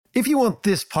If you want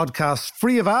this podcast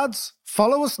free of ads,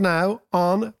 follow us now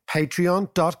on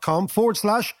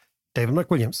patreon.com/David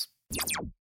McWilliams.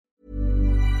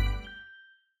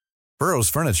 Burrow's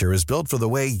furniture is built for the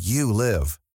way you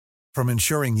live. From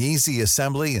ensuring easy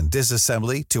assembly and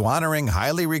disassembly to honoring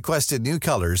highly requested new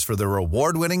colors for their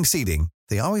award-winning seating,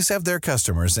 they always have their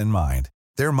customers in mind.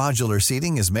 Their modular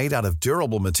seating is made out of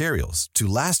durable materials to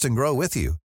last and grow with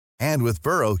you. And with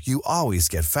Burrow, you always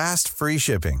get fast, free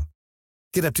shipping.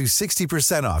 Get up to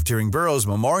 60% off during Burrow's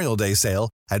Memorial Day sale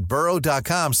at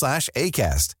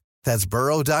burrow.com/ACAST. That's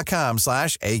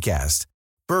burrow.com/ACAST.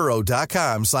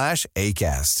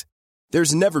 burrow.com/ACAST.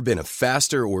 There's never been a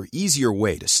faster or easier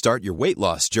way to start your weight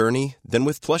loss journey than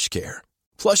with PlushCare.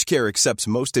 PlushCare accepts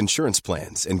most insurance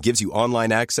plans and gives you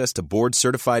online access to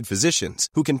board-certified physicians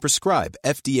who can prescribe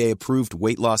FDA-approved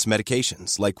weight loss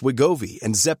medications like Wegovy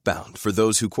and Zepbound for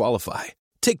those who qualify.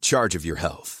 Take charge of your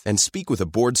health and speak with a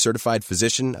board-certified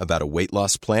physician about a weight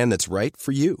loss plan that's right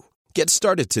for you. Get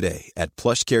started today at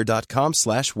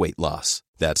plushcare.com/weight loss.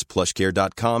 That's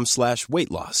plushcare.com/weight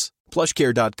loss.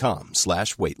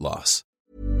 plushcare.com/weight loss.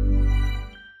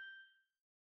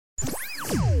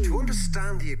 To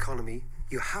understand the economy,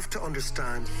 you have to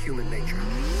understand human nature.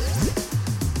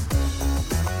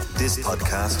 This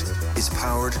podcast is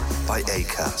powered by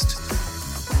Acast.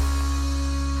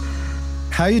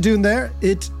 How you doing there?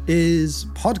 It is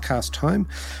podcast time.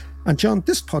 And John,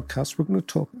 this podcast, we're going to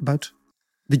talk about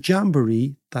the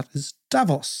jamboree that is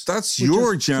Davos. That's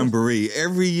your jamboree.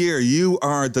 Every year you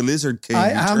are the Lizard King. I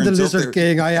am the Lizard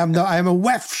King. I am a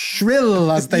wef shrill,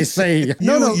 as they say.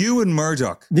 You and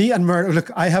Murdoch. Me and Murdoch.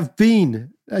 Look, I have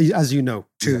been, as you know,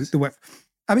 to the wef.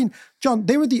 I mean, John,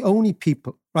 they were the only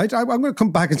people, right? I'm going to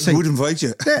come back and say... Would invite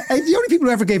you. The only people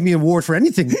who ever gave me an award for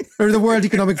anything, or the World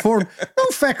Economic Forum. No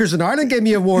feckers in Ireland gave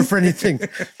me an award for anything.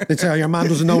 They say, your man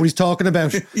doesn't know what he's talking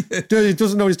about. He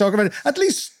doesn't know what he's talking about. At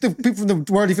least the people from the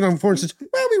World Economic Forum said,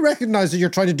 well, we recognise that you're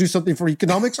trying to do something for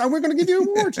economics and we're going to give you an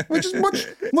award, which is much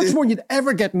more than you'd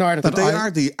ever get in Ireland. But they are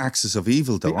the axis of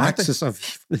evil, though, aren't they?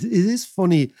 It is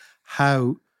funny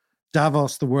how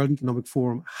Davos, the World Economic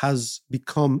Forum, has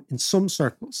become, in some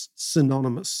circles,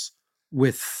 synonymous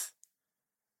with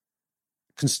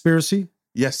conspiracy.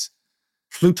 Yes.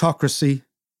 Plutocracy.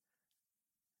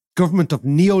 Government of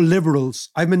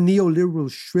neoliberals. I'm a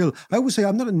neoliberal shrill. I always say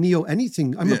I'm not a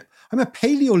neo-anything. I'm a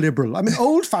paleo-liberal. I'm an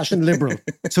old-fashioned liberal.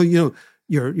 So, you're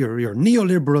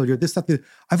neoliberal, you're this, that.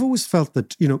 I've always felt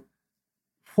that,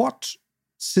 what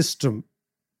system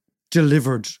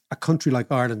delivered a country like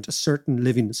Ireland a certain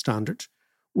living standard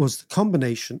was the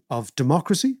combination of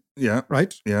democracy,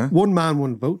 right? Yeah. One man,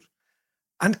 one vote,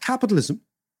 and capitalism,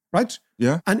 right?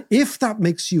 Yeah. And if that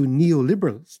makes you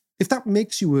neoliberal, if that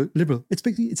makes you a liberal,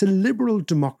 it's a liberal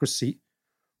democracy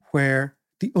where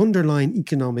the underlying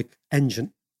economic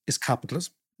engine is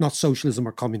capitalism, not socialism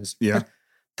or communism. Yeah.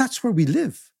 That's where we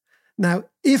live. Now,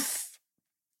 if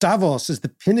Davos is the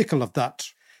pinnacle of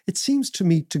that, it seems to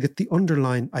me to get the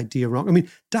underlying idea wrong. I mean,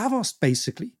 Davos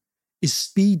basically is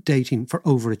speed dating for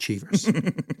overachievers,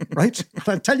 right? And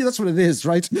I tell you, that's what it is,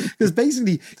 right? Because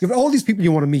basically, you have all these people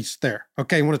you want to meet there,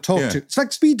 okay, and want to talk to. It's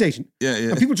like speed dating. Yeah.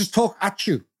 And people just talk at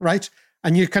you, right?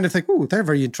 And you kind of think, oh, they're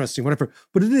very interesting, whatever.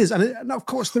 But it is. And of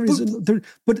course, there is.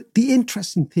 But the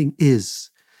interesting thing is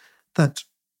that,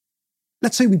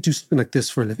 let's say we do something like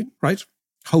this for a living, right?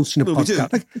 Hosting a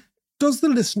podcast. Like, does the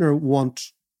listener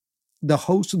want the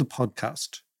host of the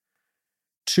podcast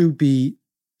to be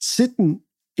sitting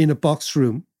in a box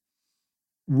room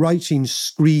writing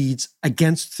screeds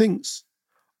against things?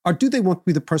 Or do they want to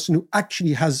be the person who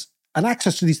actually has an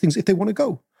access to these things if they want to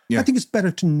go? Yeah. I think it's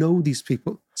better to know these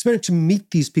people. It's better to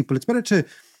meet these people. It's better to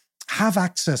have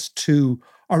access to,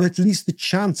 or at least the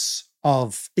chance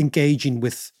of engaging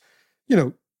with,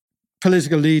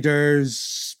 political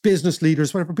leaders, business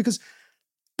leaders, whatever, because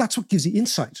that's what gives you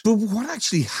insight. But what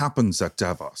actually happens at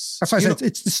Davos? That's why I said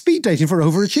it's the speed dating for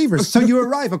overachievers. So you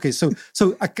arrive. Okay,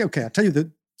 I'll tell you that.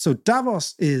 So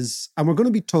Davos is, and we're going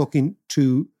to be talking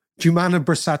to Jumana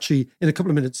Bersace in a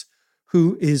couple of minutes,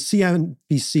 who is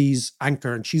CNBC's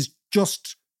anchor, and she's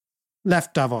just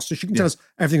left Davos, so she can tell us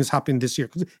everything that's happening this year.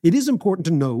 Because it is important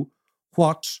to know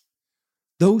what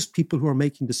those people who are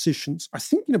making decisions are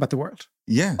thinking about the world.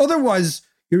 Yeah. Otherwise,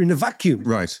 you're in a vacuum.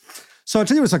 Right. So I'll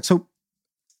tell you what it's like. So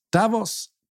Davos,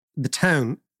 the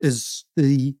town, is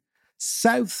the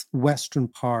southwestern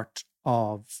part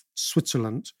of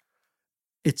Switzerland.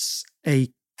 It's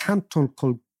a canton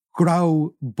called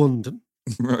Graubünden,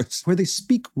 right, where they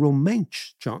speak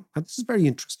Romansh, John. And this is very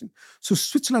interesting. So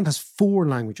Switzerland has 4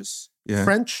 languages. Yeah.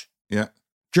 French, yeah,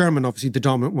 German, obviously the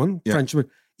dominant one, yeah. French.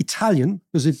 Italian.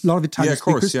 There's a lot of Italian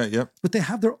speakers. Yeah. But they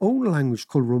have their own language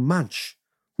called Romansh,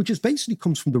 which is basically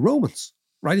comes from the Romans,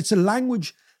 right? It's a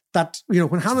language that,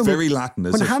 when Hannibal... Very Latin,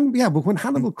 is it? But when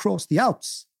Hannibal crossed the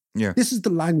Alps, this is the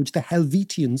language the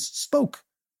Helvetians spoke,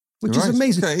 which is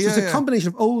amazing. Okay, it's a combination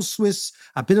of Old Swiss,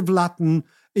 a bit of Latin,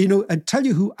 and tell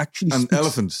you who actually speaks...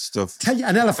 elephant stuff.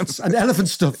 And elephant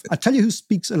stuff. I tell you who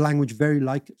speaks a language very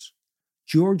like it.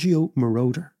 Giorgio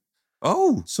Moroder.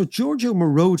 Oh. So Giorgio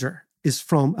Moroder is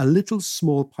from a little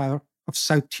small part of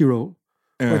South Tyrol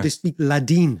where they speak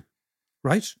Ladin,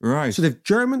 right? Right. So they've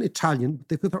German, Italian, but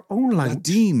they've got their own language.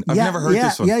 Ladin. I've never heard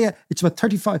this one. Yeah. It's about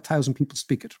 35,000 people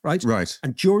speak it, right? Right.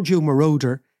 And Giorgio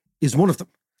Moroder is one of them.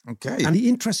 Okay. And the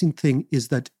interesting thing is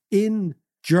that in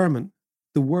German,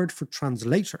 the word for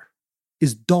translator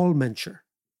is Dolmetscher.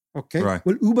 Okay? Right.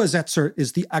 Well, Übersetzer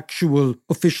is the actual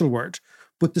official word,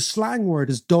 but the slang word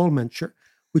is Dolmetscher,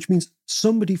 which means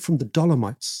somebody from the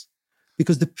Dolomites.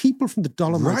 Because the people from the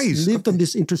Dolomites lived on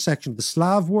this intersection, the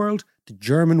Slav world, the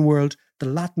German world, the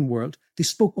Latin world. They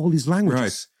spoke all these languages.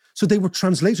 Right. So they were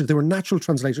translators. They were natural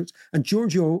translators. And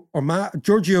Giorgio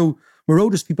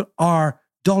Moroder's people are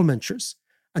Dolmetschers.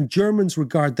 And Germans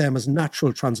regard them as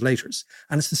natural translators.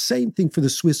 And it's the same thing for the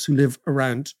Swiss who live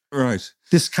around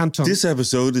this canton. This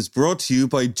episode is brought to you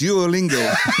by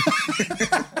Duolingo.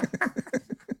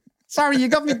 Sorry, you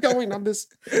got me going on this.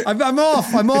 I'm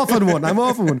off on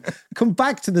one. Come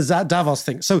back to the Davos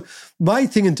thing. So my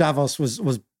thing in Davos was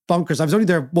bonkers. I was only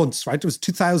there once, right? It was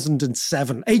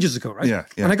 2007, ages ago, right? Yeah.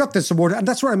 And I got this award, and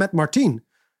that's where I met Martin.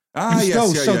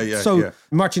 So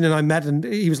Martin and I met, and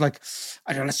he was like,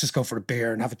 I don't know, let's just go for a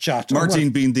beer and have a chat. Martin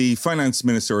being the finance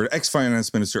minister or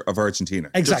ex-finance minister of Argentina.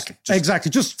 Exactly.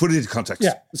 Just put it into context.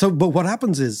 Yeah. So, but what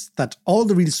happens is that all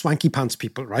the really swanky pants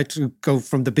people, right, who go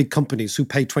from the big companies who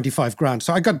pay 25 grand.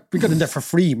 So we got in there for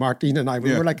free, Martin and I.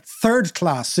 We were like third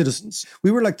class citizens.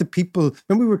 We were like the people,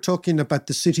 when we were talking about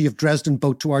the city of Dresden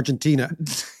boat to Argentina,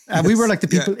 we were like the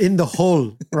people in the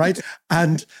hull, right?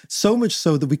 And so much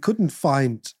so that we couldn't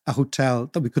find a hotel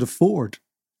that we could afford.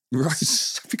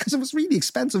 Right. Because it was really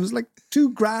expensive. It was like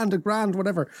 $2,000, $1,000,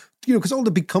 whatever. Because all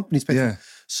the big companies pay. Yeah.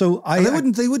 So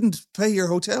they wouldn't pay your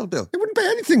hotel bill. They wouldn't pay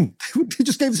anything. They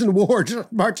just gave us an award.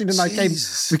 Martin and I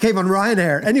came on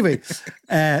Ryanair. Anyway,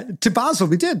 to Basel,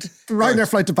 we did. Ryanair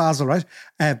flight to Basel, right?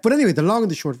 But anyway, the long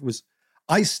and the short of it was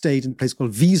I stayed in a place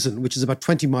called Wiesen, which is about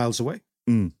 20 miles away,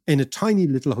 in a tiny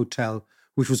little hotel,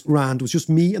 which was grand. It was just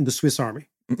me and the Swiss Army.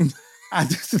 And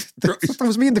that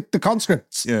was me and the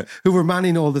conscripts who were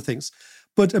manning all the things.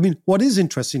 But I mean, what is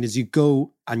interesting is you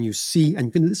go and you see and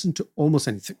you can listen to almost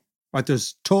anything, right?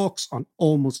 There's talks on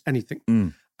almost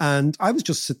anything. And I was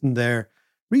just sitting there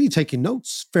really taking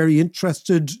notes, very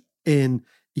interested in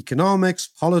economics,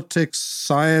 politics,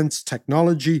 science,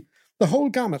 technology, the whole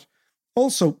gamut.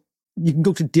 Also, you can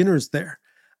go to dinners there.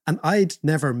 And I'd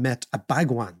never met a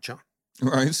Bhagwan, John.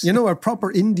 Right. A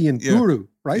proper Indian guru,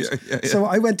 right? Yeah. So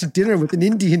I went to dinner with an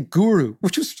Indian guru,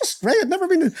 which was just great. I'd never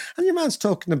been and your man's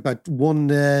talking about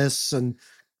oneness and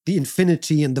the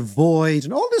infinity and the void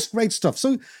and all this great stuff.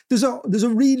 So there's a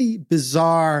really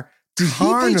bizarre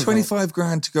carnival. He paid 25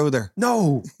 grand to go there?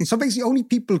 No. So basically only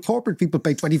corporate people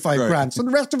pay 25 grand. So the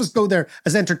rest of us go there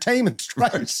as entertainment,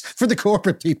 right? For the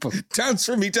corporate people. Dance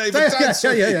for me, David. Dance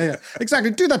for me. Yeah. Exactly.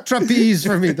 Do that trapeze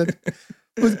for me.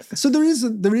 So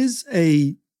there is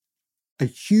a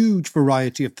huge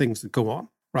variety of things that go on,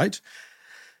 right?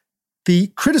 The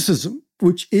criticism,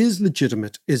 which is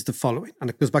legitimate, is the following, and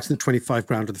it goes back to the 25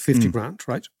 grand or the 50 grand,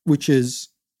 right? Which is,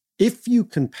 if you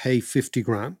can pay 50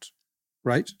 grand,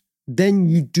 right, then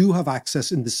you do have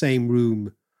access in the same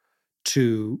room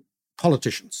to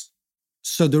politicians.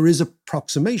 So there is a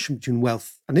approximation between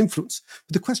wealth and influence.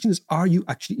 But the question is, are you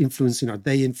actually influencing? Are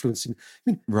they influencing?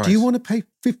 I mean, do you want to pay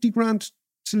 50 grand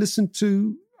to listen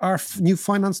to our new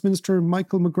finance minister,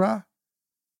 Michael McGrath?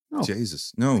 No.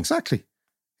 Jesus, no. Exactly.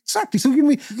 So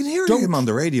you can hear him on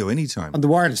the radio anytime. On the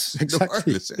wireless, exactly. The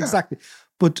wireless, yeah. Exactly.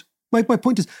 But my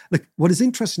point is, like, what is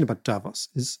interesting about Davos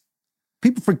is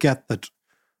people forget that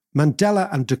Mandela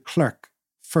and de Klerk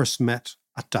first met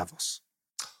at Davos.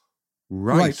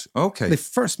 Right. Okay. They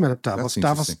first met at Davos.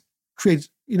 Davos created,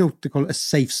 they call it a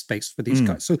safe space for these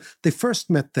guys. So they first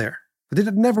met there, but they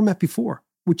had never met before,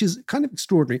 which is kind of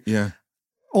extraordinary. Yeah.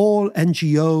 All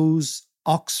NGOs,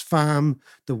 Oxfam,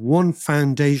 the One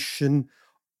Foundation,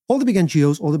 all the big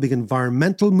NGOs, all the big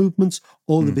environmental movements,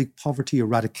 all the big poverty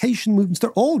eradication movements,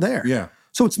 they're all there. Yeah.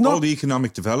 So it's not... all the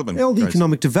economic development. All the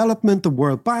economic development, the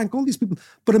World Bank, all these people.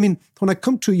 But I mean, when I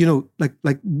come to,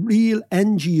 like real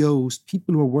NGOs,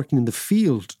 people who are working in the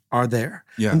field are there.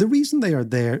 Yeah. And the reason they are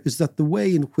there is that the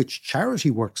way in which charity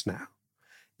works now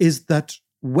is that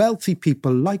wealthy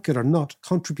people, like it or not,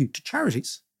 contribute to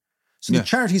charities. So the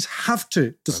charities have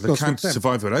to discuss They can't with them.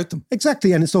 survive without them.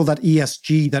 Exactly. And it's all that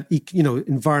ESG, that,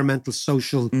 environmental,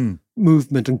 social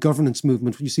movement and governance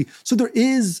movement, you see. So there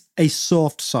is a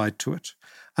soft side to it.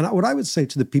 And what I would say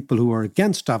to the people who are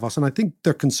against Davos, and I think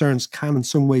their concerns can in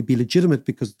some way be legitimate,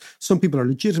 because some people are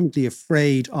legitimately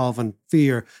afraid of and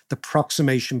fear the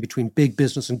proximation between big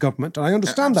business and government. And I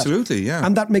understand that. Absolutely, yeah.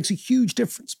 And that makes a huge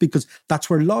difference, because that's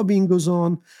where lobbying goes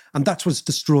on. And that's what's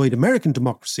destroyed American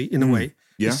democracy in a way.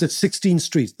 Yeah. It's at 16th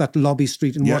Street, that lobby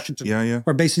street in Washington,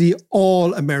 where basically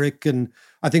all American,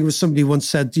 I think it was somebody once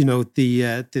said,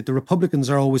 the Republicans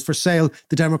are always for sale,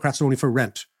 the Democrats are only for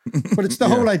rent. But it's the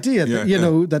whole idea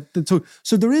that,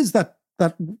 so there is that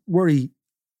worry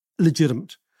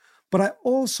legitimate. But I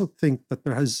also think that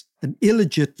there has an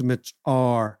illegitimate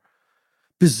or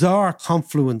bizarre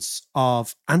confluence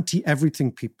of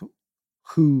anti-everything people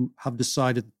who have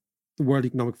decided the World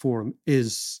Economic Forum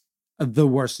is the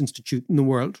worst institute in the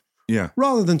world. Yeah.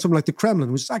 Rather than something like the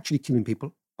Kremlin, which is actually killing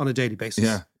people on a daily basis.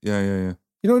 Yeah.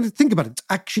 Think about it. It's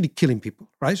actually killing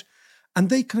people, right? And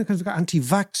they kind of got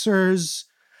anti-vaxxers,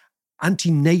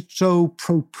 anti-NATO,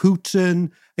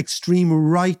 pro-Putin, extreme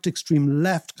right, extreme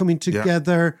left coming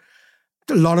together.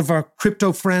 A lot of our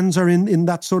crypto friends are in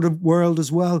that sort of world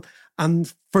as well.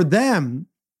 And for them,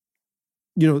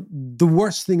 the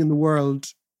worst thing in the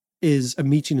world is a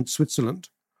meeting in Switzerland,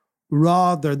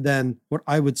 rather than what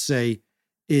I would say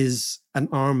is an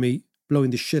army blowing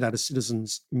the shit out of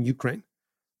citizens in Ukraine.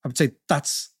 I would say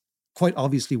that's quite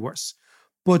obviously worse.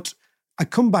 But I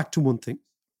come back to one thing.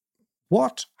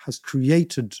 What has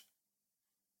created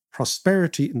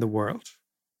prosperity in the world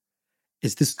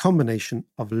is this combination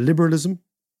of liberalism,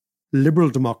 liberal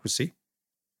democracy,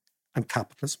 and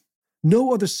capitalism.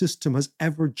 No other system has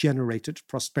ever generated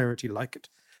prosperity like it.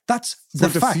 That's the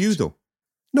fact. For the few, though.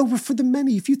 No, but for the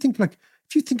many. If you think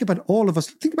about all of us,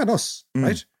 think about us,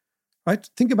 right? Right?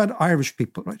 Think about Irish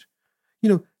people, right?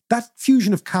 That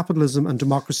fusion of capitalism and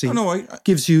democracy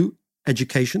gives you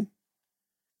education,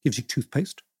 gives you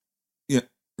toothpaste,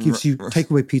 gives you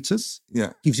takeaway pizzas,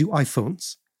 gives you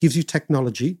iPhones, gives you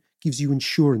technology, gives you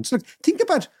insurance. Look, think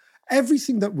about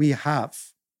everything that we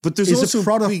have. But there's also a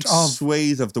product big of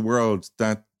swathes of the world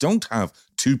that don't have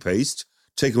toothpaste,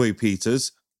 takeaway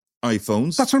pizzas,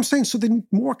 iPhones. That's what I'm saying. So they need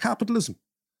more capitalism.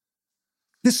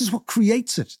 This is what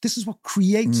creates it. This is what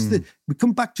creates we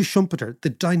come back to Schumpeter. The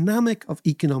dynamic of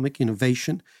economic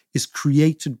innovation is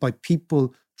created by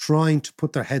people trying to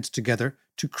put their heads together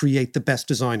to create the best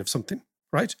design of something,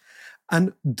 right?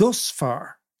 And thus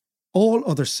far, all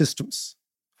other systems,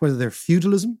 whether they're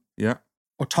feudalism,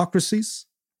 autocracies,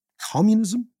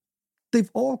 communism, they've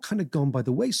all kind of gone by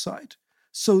the wayside.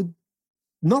 So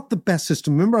not the best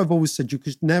system. Remember, I've always said you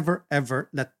could never, ever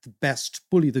let the best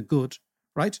bully the good,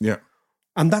 right? Yeah.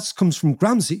 And that comes from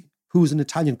Gramsci, who was an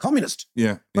Italian communist.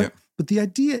 Yeah. But the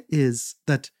idea is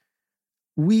that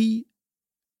we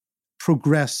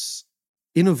progress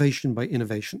innovation by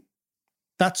innovation.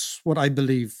 That's what I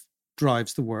believe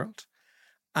drives the world.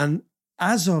 And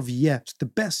as of yet, the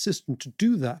best system to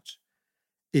do that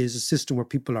is a system where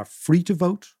people are free to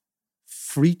vote,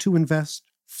 free to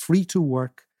invest, free to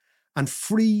work, and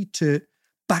free to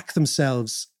back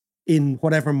themselves in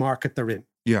whatever market they're in.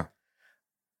 Yeah.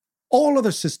 All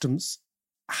other systems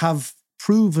have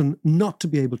proven not to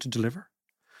be able to deliver.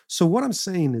 So what I'm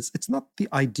saying is it's not the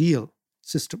ideal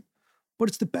system, but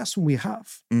it's the best one we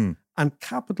have. And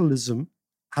capitalism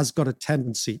has got a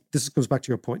tendency, this goes back to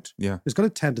your point, it's got a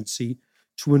tendency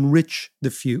to enrich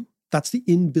the few. That's the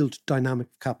inbuilt dynamic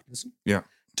of capitalism. Yeah.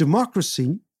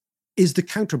 Democracy is the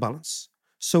counterbalance.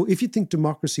 So if you think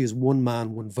democracy is one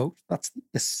man, one vote, that's the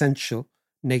essential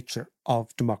nature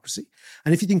of democracy.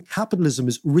 And if you think capitalism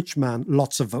is rich man,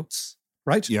 lots of votes,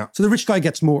 right? Yeah. So the rich guy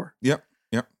gets more. Yeah.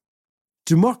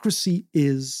 Democracy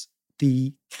is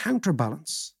the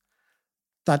counterbalance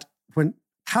that when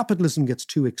capitalism gets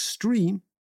too extreme,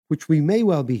 which we may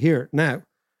well be here now,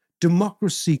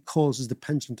 democracy causes the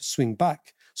pendulum to swing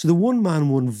back. So the one man,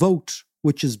 one vote,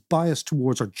 which is biased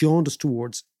towards or jaundiced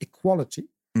towards equality,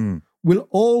 will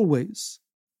always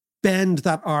bend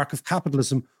that arc of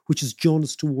capitalism, which is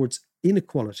jaundiced towards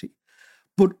inequality.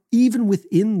 But even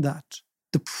within that,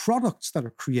 the products that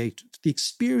are created, the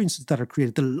experiences that are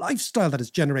created, the lifestyle that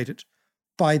is generated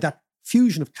by that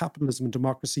fusion of capitalism and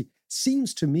democracy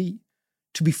seems to me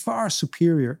to be far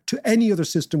superior to any other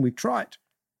system we've tried,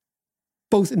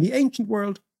 both in the ancient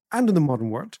world and in the modern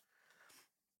world.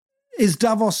 Is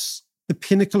Davos the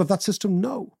pinnacle of that system?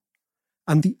 No.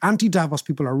 And the anti-Davos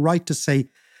people are right to say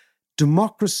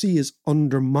democracy is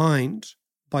undermined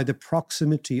by the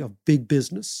proximity of big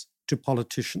business to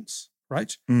politicians,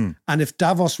 right? And if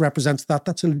Davos represents that,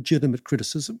 that's a legitimate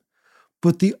criticism.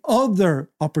 But the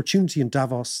other opportunity in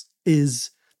Davos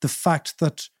is the fact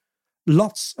that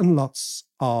lots and lots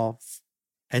of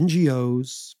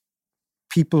NGOs,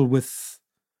 people with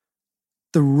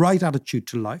the right attitude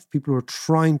to life, people who are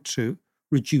trying to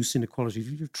reduce inequality,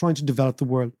 you're trying to develop the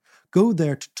world, go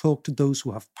there to talk to those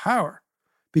who have power.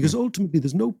 Because ultimately,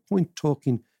 there's no point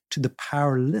talking to the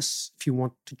powerless if you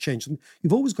want to change something.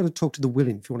 You've always got to talk to the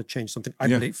willing if you want to change something, I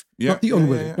believe. Not the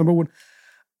unwilling, number one.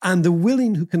 And the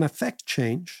willing who can affect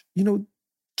change,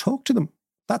 talk to them.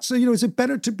 That's, is it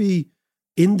better to be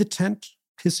in the tent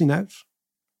pissing out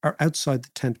or outside the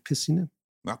tent pissing in?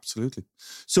 Absolutely.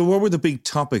 So what were the big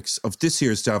topics of this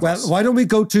year's Davos? Well, why don't we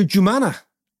go to Jumana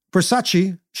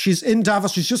Bersace? She's in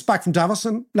Davos. She's just back from Davos,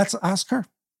 and let's ask her.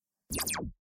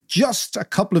 Just a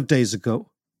couple of days ago,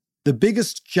 one of the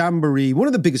biggest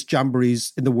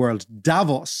jamborees in the world,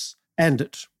 Davos,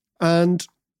 ended. And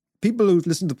people who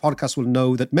listen to the podcast will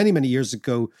know that many, many years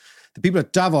ago, the people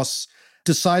at Davos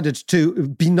decided to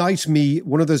benight me,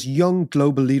 one of those young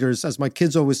global leaders. As my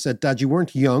kids always said, Dad, you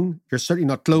weren't young, you're certainly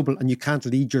not global, and you can't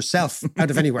lead yourself out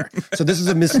of anywhere. So this is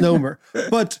a misnomer.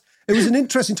 But it was an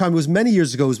interesting time. It was many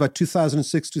years ago. It was about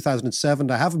 2006, 2007.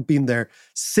 I haven't been there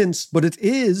since, but it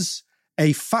is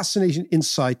a fascinating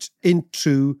insight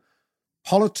into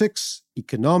politics,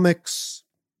 economics,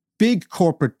 big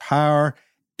corporate power,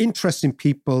 interesting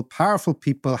people, powerful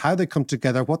people, how they come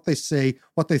together, what they say,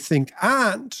 what they think.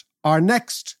 And our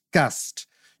next guest,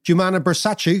 Jumana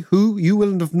Bersace, who you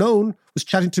will have known, was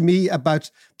chatting to me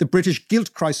about the British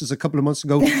guilt crisis a couple of months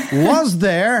ago, was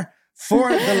there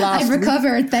for the last I've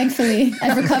recovered, thankfully.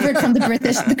 I've recovered from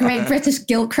the great British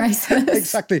guilt crisis.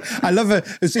 Exactly. I love it.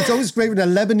 It's always great when a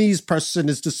Lebanese person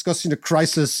is discussing a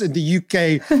crisis in the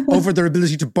UK over their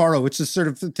ability to borrow. It's a sort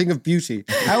of thing of beauty.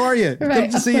 How are you? Right,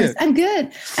 good to see you. I'm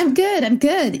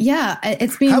good. Yeah,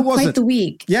 it's been quite the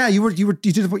week. Yeah, you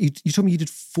told me you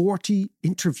did 40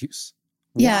 interviews.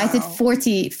 Yeah, Wow. I did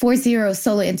 40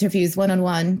 solo interviews,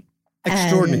 one-on-one.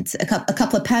 Extraordinary. And a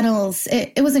couple of panels.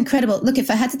 It was incredible. Look, if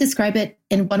I had to describe it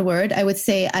in one word, I would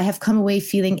say I have come away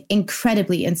feeling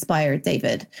incredibly inspired,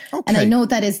 David. Okay. And I know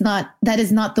that is not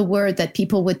the word that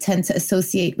people would tend to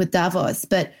associate with Davos,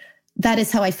 but that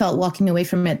is how I felt walking away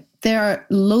from it. There are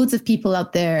loads of people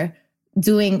out there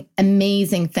doing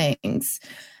amazing things.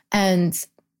 And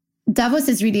Davos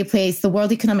is really a place, the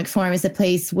World Economic Forum is a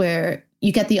place where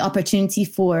you get the opportunity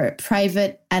for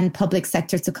private and public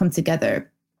sector to come together.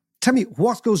 Tell me,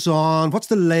 what goes on? What's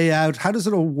the layout? How does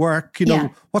it all work?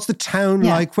 What's the town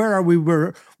like? Where are we?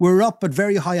 We're up at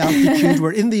very high altitude.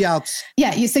 We're in the Alps.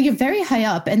 Yeah, so you're very high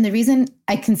up. And the reason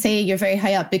I can say you're very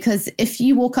high up, because if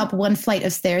you walk up one flight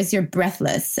of stairs, you're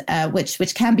breathless,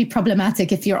 which can be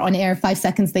problematic if you're on air 5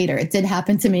 seconds later. It did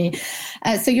happen to me.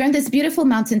 So you're in this beautiful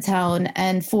mountain town,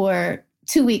 and for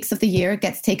 2 weeks of the year, it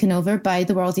gets taken over by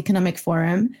the World Economic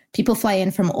Forum. People fly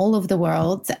in from all over the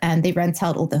world and they rent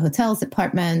out all the hotels,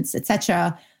 apartments,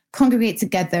 etc., congregate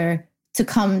together to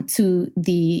come to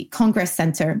the Congress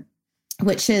Center,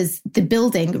 which is the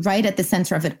building right at the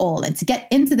center of it all. And to get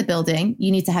into the building,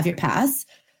 you need to have your pass.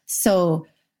 So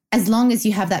as long as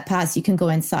you have that pass, you can go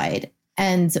inside.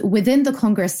 And within the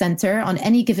Congress Center, on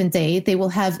any given day, they will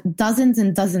have dozens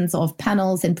and dozens of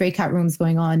panels and breakout rooms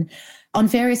going on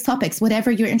various topics,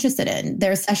 whatever you're interested in.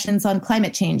 There are sessions on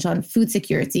climate change, on food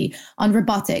security, on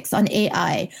robotics, on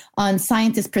AI, on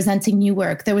scientists presenting new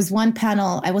work. There was one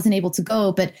panel, I wasn't able to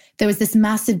go, but there was this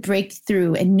massive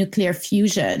breakthrough in nuclear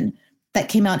fusion that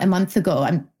came out a month ago.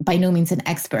 I'm by no means an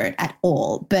expert at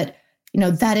all, but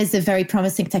that is a very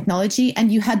promising technology. And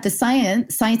you had the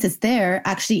scientists there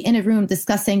actually in a room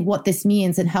discussing what this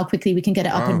means and how quickly we can get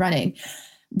it up and running.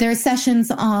 There are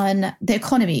sessions on the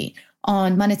economy,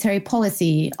 on monetary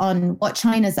policy, on what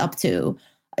China's up to.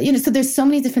 So there's so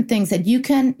many different things that you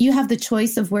have the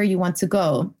choice of where you want to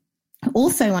go.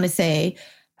 Also, I want to say,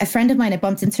 a friend of mine, I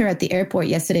bumped into her at the airport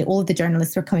yesterday. All of the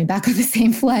journalists were coming back on the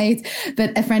same flight,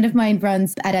 but a friend of mine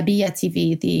runs Arabiya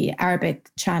TV, the Arabic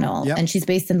channel, and she's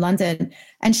based in London.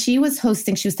 And she was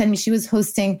telling me she was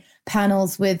hosting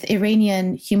panels with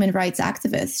Iranian human rights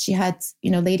activists. She had,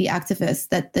 lady activists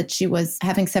that she was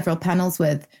having several panels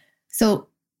with. So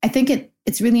I think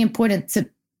it's really important to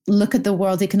look at the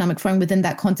World Economic Forum within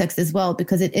that context as well,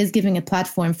 because it is giving a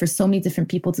platform for so many different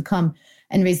people to come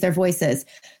and raise their voices.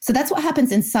 So that's what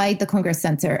happens inside the Congress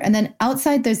Center. And then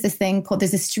outside, there's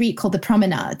a street called the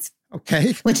Promenade.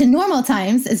 Okay. Which in normal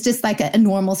times is just like a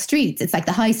normal street. It's like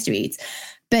the high street.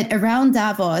 But around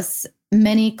Davos,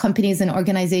 many companies and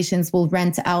organizations will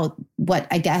rent out what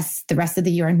I guess the rest of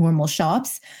the year are normal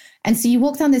shops. And so you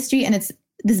walk down the street and it's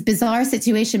this bizarre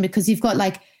situation because you've got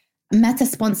like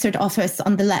Meta-sponsored office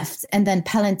on the left, and then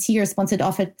Palantir-sponsored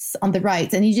office on the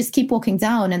right. And you just keep walking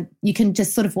down and you can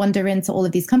just sort of wander into all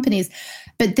of these companies.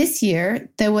 But this year,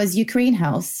 there was Ukraine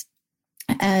House.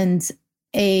 And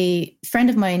a friend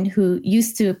of mine who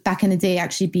used to, back in the day,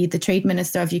 actually be the trade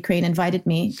minister of Ukraine invited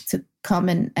me to come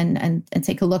and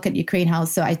take a look at Ukraine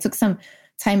House. So I took some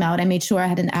time out. I made sure I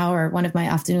had an hour, one of my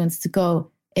afternoons, to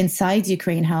go inside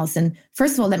Ukraine House. And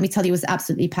first of all, let me tell you, it was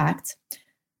absolutely packed.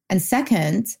 And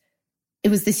second, it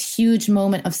was this huge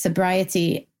moment of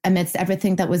sobriety amidst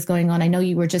everything that was going on. I know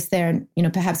you were just there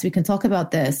and, perhaps we can talk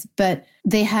about this, but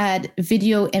they had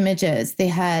video images, they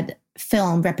had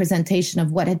film representation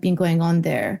of what had been going on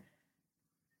there.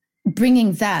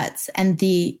 Bringing that and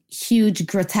the huge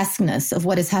grotesqueness of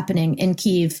what is happening in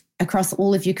Kyiv across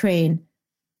all of Ukraine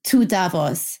to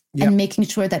Davos and making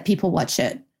sure that people watch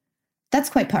it. That's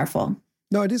quite powerful.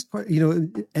 No, it is quite,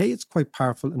 A, it's quite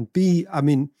powerful. And B, I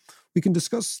mean, we can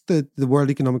discuss the World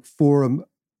Economic Forum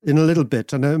in a little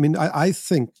bit. And I mean, I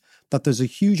think that there's a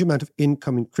huge amount of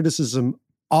incoming criticism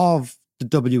of the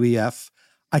WEF.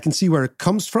 I can see where it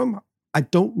comes from. I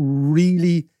don't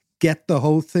really get the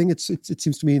whole thing. It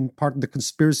seems to me in part of the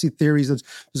conspiracy theories. There's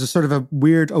a sort of a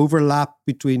weird overlap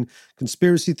between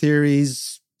conspiracy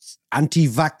theories,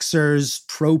 anti-vaxxers,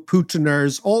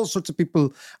 pro-Putiners, all sorts of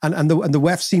people. And the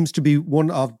WEF seems to be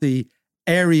one of the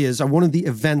areas or one of the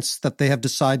events that they have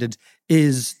decided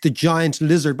is the giant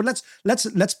lizard. But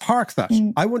let's park that.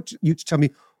 I want you to tell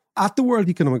me, at the World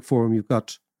Economic Forum, you've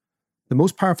got the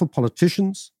most powerful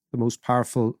politicians, the most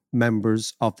powerful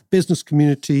members of the business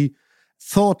community,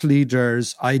 thought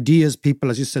leaders, ideas people,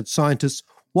 as you said, scientists.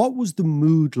 What was the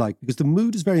mood like? Because the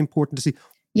mood is very important to see.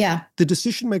 Yeah. The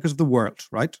decision makers of the world,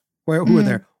 right? Who are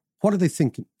there? What are they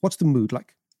thinking? What's the mood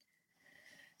like?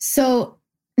 So,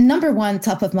 number one,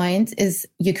 top of mind is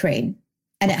Ukraine.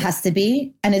 And it has to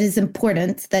be. And it is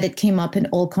important that it came up in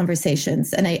all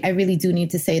conversations. And I really do need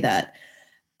to say that.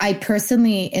 I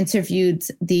personally interviewed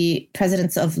the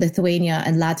presidents of Lithuania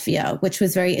and Latvia, which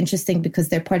was very interesting because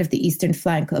they're part of the eastern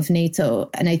flank of NATO.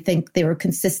 And I think they were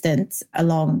consistent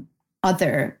along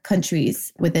other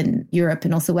countries within Europe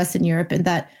and also Western Europe in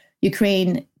that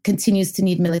Ukraine continues to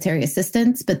need military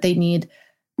assistance, but they need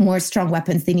more strong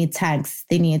weapons. They need tanks.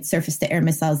 They need surface-to-air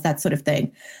missiles, that sort of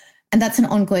thing. And that's an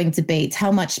ongoing debate.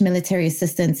 How much military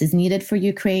assistance is needed for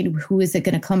Ukraine? Who is it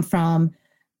going to come from?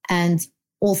 And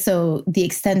also the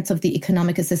extent of the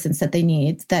economic assistance that they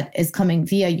need that is coming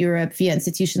via Europe, via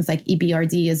institutions like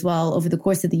EBRD as well. Over the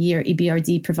course of the year,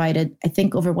 EBRD provided, I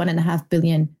think, over 1.5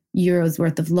 billion euros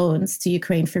worth of loans to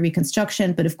Ukraine for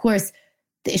reconstruction. But of course,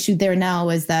 the issue there now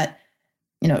is that,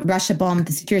 Russia bombed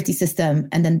the security system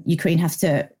and then Ukraine has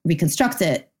to reconstruct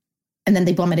it and then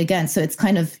they bomb it again. So it's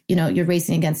kind of, you're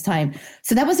racing against time.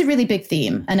 So that was a really big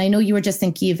theme. And I know you were just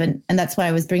in Kyiv and that's why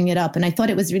I was bringing it up. And I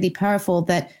thought it was really powerful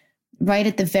that right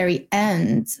at the very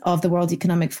end of the World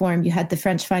Economic Forum, you had the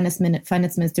French Finance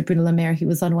Minister, Bruno Le Maire. He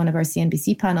was on one of our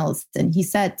CNBC panels and he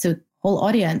said to the whole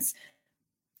audience,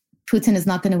 Putin is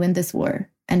not going to win this war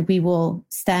and we will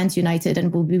stand united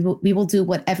and we will do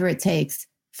whatever it takes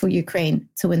for Ukraine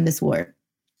to win this war.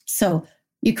 So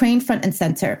Ukraine front and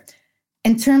center.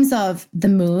 In terms of the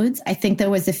mood, I think there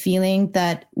was a feeling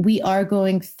that we are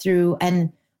going through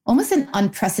almost an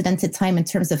unprecedented time in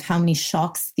terms of how many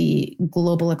shocks the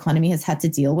global economy has had to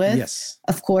deal with. Yes.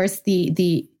 Of course,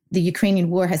 the Ukrainian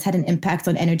war has had an impact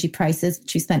on energy prices,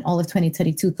 which we spent all of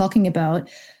 2022 talking about.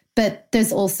 But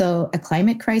there's also a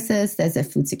climate crisis. There's a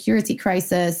food security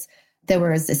crisis. There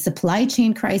was a supply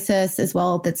chain crisis as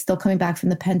well that's still coming back from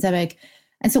the pandemic.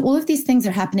 And so all of these things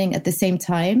are happening at the same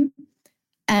time.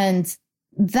 And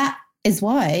that is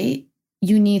why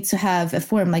you need to have a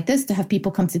forum like this to have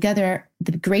people come together,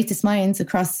 the greatest minds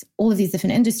across all of these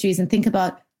different industries and think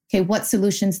about, okay, what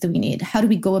solutions do we need? How do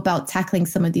we go about tackling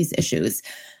some of these issues?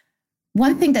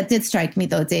 One thing that did strike me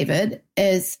though, David,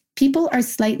 is people are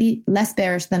slightly less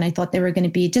bearish than I thought they were going to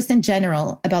be just in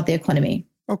general about the economy.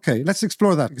 Okay, let's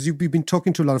explore that because you've been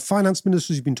talking to a lot of finance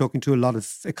ministers, you've been talking to a lot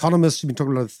of economists, you've been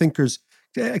talking to a lot of thinkers.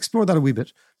 Explore that a wee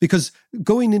bit because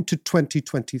going into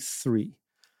 2023,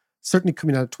 certainly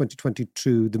coming out of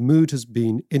 2022, the mood has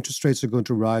been interest rates are going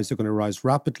to rise. They're going to rise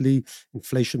rapidly.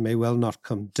 Inflation may well not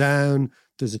come down.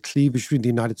 There's a cleavage between the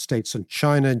United States and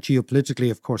China. And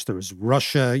geopolitically, of course, there is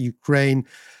Russia, Ukraine.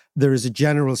 There is a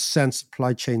general sense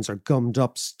supply chains are gummed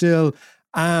up still.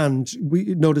 And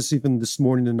we notice even this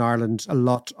morning in Ireland, a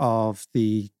lot of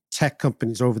the tech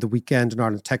companies over the weekend in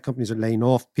Ireland, tech companies are laying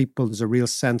off people. There's a real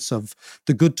sense of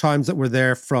the good times that were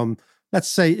there from let's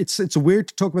say it's weird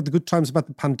to talk about the good times about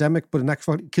the pandemic, but in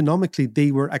actual economically,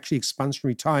 they were actually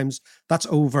expansionary times. That's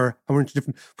over, and we're into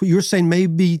different. But you're saying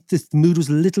maybe the mood was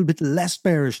a little bit less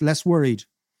bearish, less worried.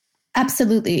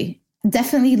 Absolutely.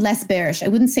 Definitely less bearish. I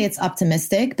wouldn't say it's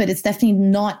optimistic, but it's definitely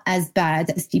not as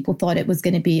bad as people thought it was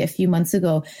going to be a few months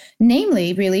ago.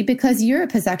 Namely, really, because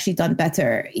Europe has actually done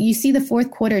better. You see the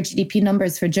fourth quarter GDP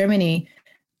numbers for Germany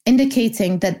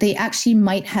indicating that they actually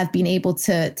might have been able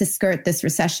to skirt this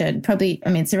recession. Probably, I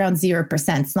mean, it's around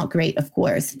 0%. It's not great, of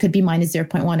course. It could be minus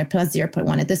 0.1 or plus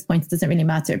 0.1. At this point, it doesn't really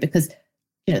matter because,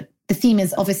 the theme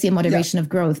is obviously a moderation of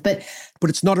growth. But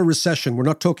it's not a recession. We're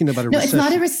not talking about a recession. No,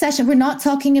 it's not a recession. We're not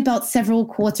talking about several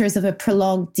quarters of a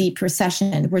prolonged deep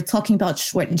recession. We're talking about a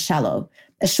short and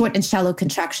shallow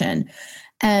contraction.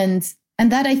 And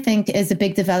that, I think, is a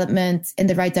big development in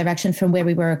the right direction from where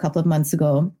we were a couple of months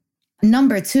ago.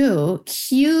 Number two,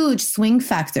 huge swing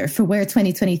factor for where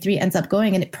 2023 ends up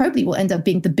going, and it probably will end up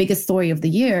being the biggest story of the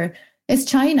year, is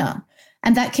China.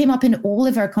 And that came up in all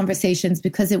of our conversations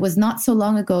because it was not so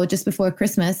long ago, just before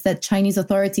Christmas, that Chinese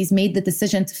authorities made the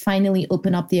decision to finally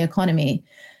open up the economy.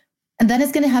 And that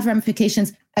is going to have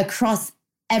ramifications across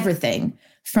everything,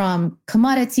 from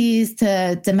commodities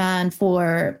to demand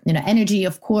for energy,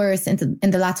 of course, in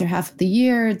the latter half of the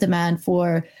year, demand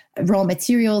for raw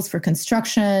materials for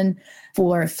construction,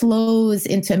 for flows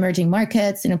into emerging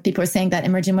markets. People are saying that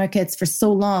emerging markets for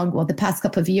so long, well, the past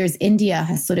couple of years, India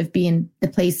has sort of been the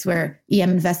place where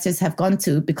EM investors have gone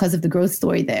to because of the growth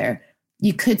story there.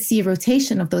 You could see a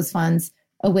rotation of those funds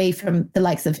away from the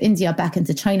likes of India back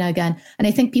into China again. And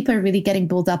I think people are really getting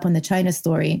bulled up on the China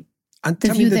story. And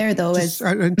the view there, though, is...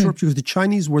 I interrupt you. The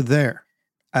Chinese were there.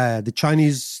 The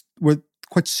Chinese were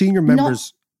quite senior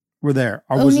members were there.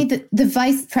 Or only the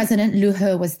vice president, Liu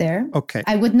He, was there. Okay.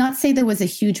 I would not say there was a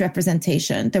huge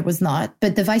representation. There was not.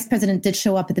 But the vice president did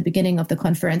show up at the beginning of the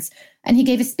conference. And he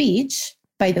gave a speech,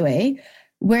 by the way,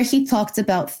 where he talked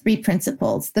about three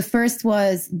principles. The first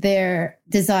was their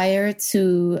desire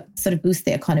to sort of boost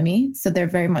the economy. So they're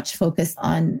very much focused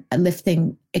on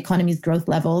lifting economy's growth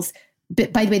levels.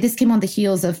 But by the way, this came on the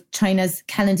heels of China's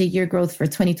calendar year growth for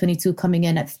 2022 coming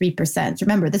in at 3%.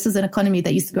 Remember, this is an economy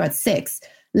that used to grow at 6%.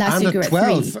 Last year grew at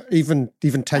 12, 3%.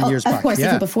 even 10 years back. Of course,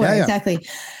 even before, exactly.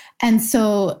 And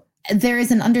so there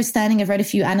is an understanding, I've read a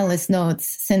few analyst notes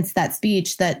since that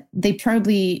speech, that they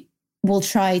probably will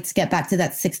try to get back to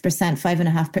that 6%,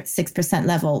 5.5%, 6%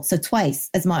 level. So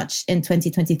twice as much in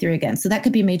 2023 again. So that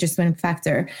could be a major swing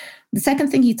factor. The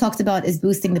second thing he talked about is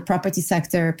boosting the property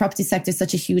sector. Property sector is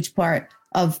such a huge part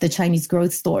of the Chinese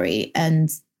growth story. And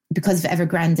because of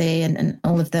Evergrande and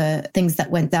all of the things that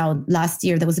went down last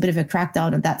year, there was a bit of a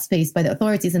crackdown on that space by the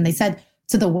authorities. And they said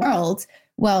to the world,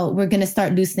 well, we're going to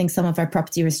start loosening some of our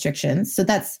property restrictions. So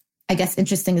that's, I guess,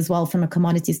 interesting as well from a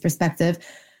commodities perspective.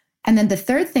 And then the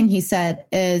third thing he said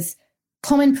is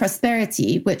common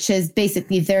prosperity, which is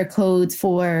basically their code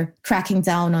for cracking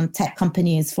down on tech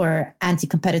companies for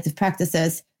anti-competitive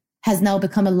practices, has now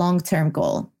become a long-term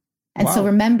goal. And so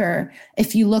remember,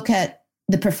 if you look at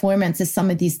the performance of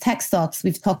some of these tech stocks,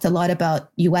 we've talked a lot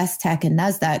about US tech and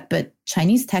NASDAQ, but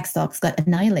Chinese tech stocks got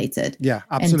annihilated in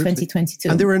 2022.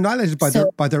 And they were annihilated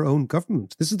by their own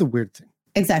government. This is the weird thing.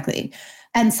 Exactly.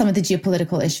 And some of the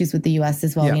geopolitical issues with the US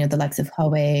as well, the likes of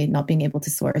Huawei not being able to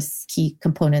source key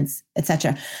components,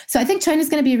 etc. So I think China's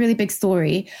going to be a really big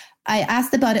story. I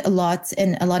asked about it a lot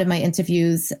in a lot of my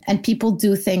interviews, and people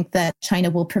do think that China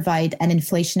will provide an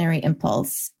inflationary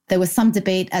impulse. There was some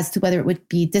debate as to whether it would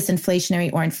be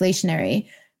disinflationary or inflationary.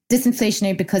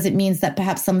 Disinflationary because it means that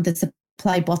perhaps some of the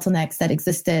supply bottlenecks that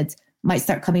existed might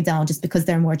start coming down just because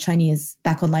there are more Chinese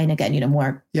back online again,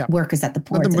 more workers at the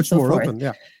port and so forth.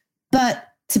 Open, But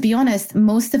to be honest,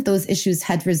 most of those issues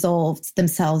had resolved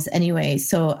themselves anyway.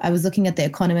 So I was looking at The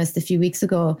Economist a few weeks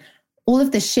ago. All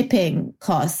of the shipping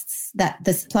costs, that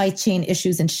the supply chain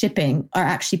issues in shipping are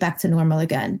actually back to normal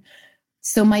again.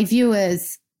 So my view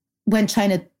is when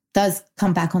China does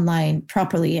come back online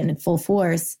properly and in full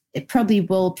force, it probably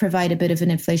will provide a bit of an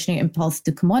inflationary impulse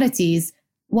to commodities.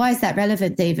 Why is that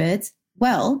relevant, David?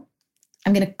 Well,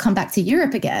 I'm going to come back to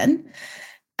Europe again.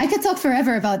 I could talk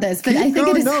forever about this, but I think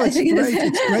it is. No, it's great.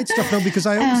 It's great stuff. No, because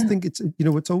I always think it's,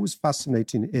 what's always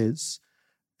fascinating is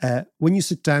when you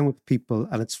sit down with people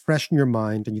and it's fresh in your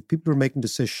mind and people are making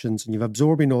decisions and you're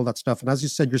absorbing all that stuff. And as you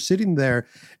said, you're sitting there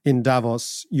in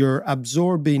Davos, you're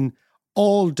absorbing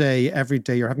all day, every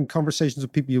day. You're having conversations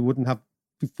with people you wouldn't have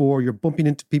before. You're bumping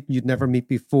into people you'd never meet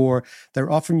before. They're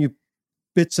offering you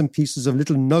bits and pieces of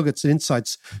little nuggets and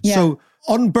insights. Yeah. So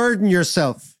unburden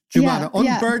yourself, Jumana.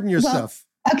 Unburden yourself.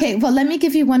 Okay, well, let me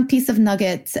give you one piece of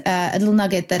nugget, a little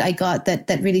nugget that I got that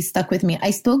really stuck with me. I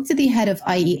spoke to the head of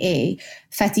IEA,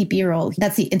 Fatih Birol.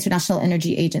 That's the International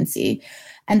Energy Agency.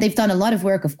 And they've done a lot of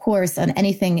work, of course, on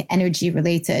anything energy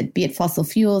related, be it fossil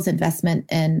fuels,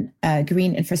 investment in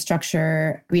green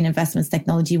infrastructure, green investments,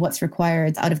 technology, what's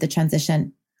required out of the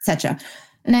transition, etc.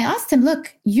 And I asked him,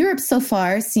 look, Europe so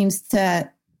far seems to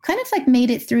kind of like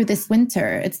made it through this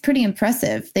winter. It's pretty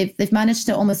impressive. They've managed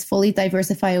to almost fully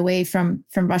diversify away from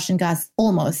Russian gas.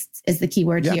 Almost is the key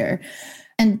word here.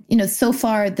 And so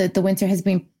far the winter has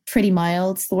been pretty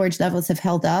mild. Storage levels have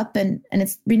held up, and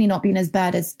it's really not been as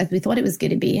bad as we thought it was going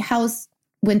to be. How's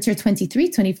winter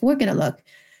 23-24 going to look? And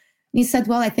he said,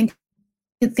 well, I think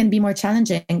it's going to be more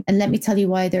challenging. And let me tell you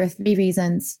why. There are 3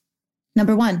 reasons.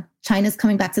 Number 1, China's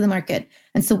coming back to the market.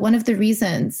 And so one of the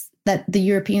reasons that the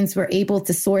Europeans were able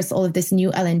to source all of this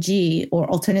new LNG or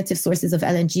alternative sources of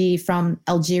LNG from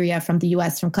Algeria, from the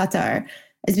US, from Qatar,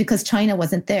 is because China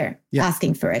wasn't there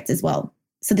asking for it as well.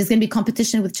 So there's going to be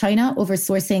competition with China over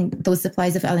sourcing those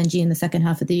supplies of LNG in the second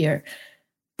half of the year.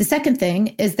 The second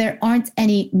thing is there aren't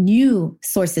any new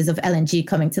sources of LNG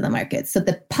coming to the market. So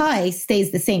the pie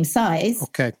stays the same size,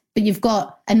 but you've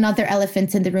got another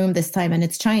elephant in the room this time, and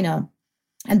it's China.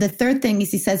 And the third thing is,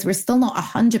 he says, we're still not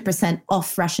 100%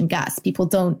 off Russian gas.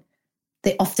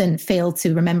 They often fail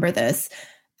to remember this.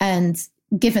 And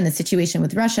given the situation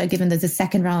with Russia, given there's a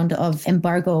second round of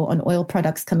embargo on oil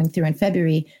products coming through in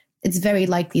February, it's very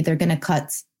likely they're going to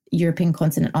cut European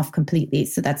continent off completely.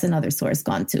 So that's another source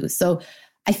gone too. So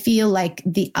I feel like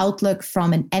the outlook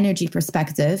from an energy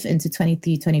perspective into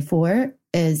 23-24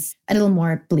 is a little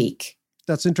more bleak.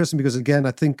 That's interesting because, again,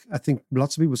 I think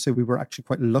lots of people say we were actually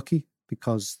quite lucky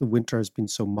because the winter has been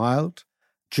so mild.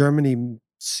 Germany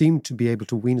seemed to be able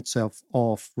to wean itself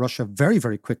off Russia very,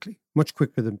 very quickly, much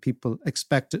quicker than people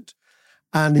expected.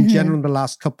 And in general, in the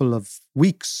last couple of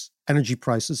weeks, energy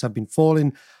prices have been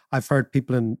falling. I've heard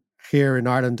people here in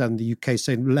Ireland and the UK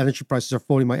saying, well, energy prices are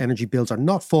falling, my energy bills are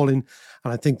not falling.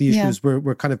 And I think the issue is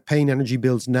we're kind of paying energy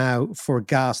bills now for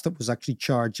gas that was actually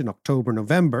charged in October,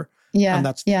 November. And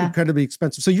that's incredibly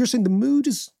expensive. So you're saying the mood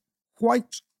is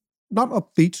quite, not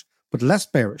upbeat, but less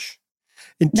bearish.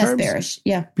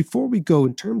 Before we go,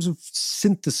 in terms of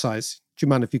synthesizing, do you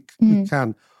mind if you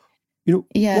can,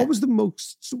 what was the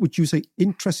most, would you say,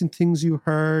 interesting things you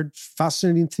heard,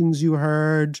 fascinating things you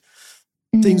heard,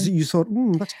 things that you thought,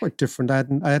 that's quite different. I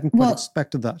hadn't quite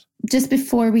expected that. Just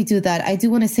before we do that, I do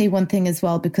want to say one thing as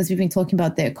well, because we've been talking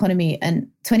about the economy, and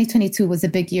 2022 was a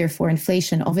big year for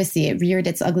inflation. Obviously, it reared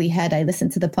its ugly head. I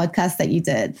listened to the podcast that you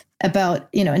did about,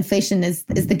 inflation is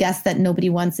the guest that nobody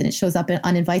wants, and it shows up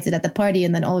uninvited at the party.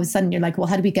 And then all of a sudden you're like, well,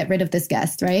 how do we get rid of this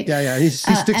guest, right? Yeah. He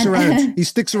sticks around. He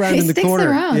sticks around in the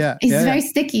corner. Yeah, He's very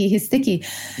sticky. He's sticky.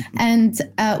 And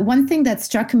one thing that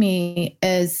struck me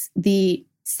is the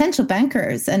central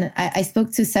bankers, and I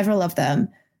spoke to several of them,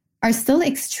 are still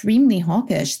extremely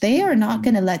hawkish. They are not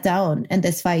going to let down in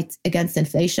this fight against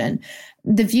inflation.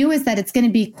 The view is that it's going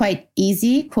to be quite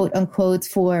easy, quote unquote,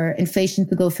 for inflation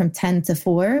to go from 10 to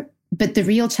 4. But the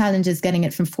real challenge is getting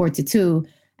it from 4 to 2.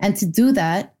 And to do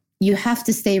that, you have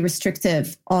to stay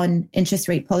restrictive on interest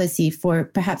rate policy for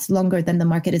perhaps longer than the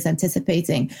market is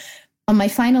anticipating. On my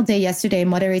final day yesterday, I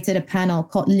moderated a panel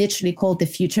called The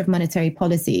Future of Monetary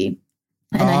Policy.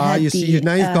 And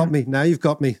now you've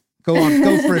got me. Go on,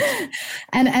 go for it.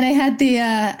 And I had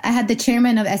the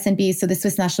chairman of SNB, so the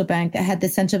Swiss National Bank. I had the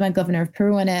central bank governor of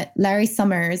Peru on it, Larry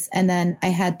Summers, and then I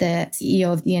had the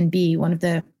CEO of DNB, one of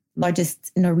the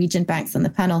largest Norwegian banks, on the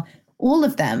panel. All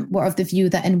of them were of the view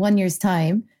that in 1 year's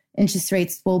time, interest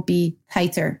rates will be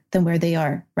tighter than where they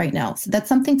are right now. So that's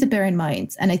something to bear in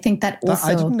mind. And I think that also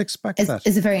I didn't expect that.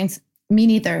 Is a very me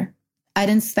neither. I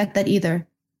didn't expect that either.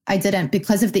 I didn't,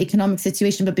 because of the economic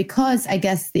situation, but because I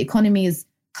guess the economy is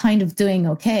kind of doing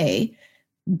okay,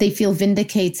 they feel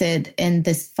vindicated in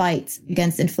this fight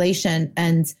against inflation.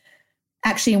 And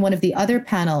actually, in one of the other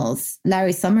panels,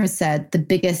 Larry Summers said the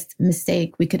biggest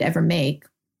mistake we could ever make,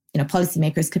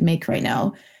 policymakers could make right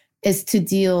now, is to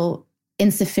deal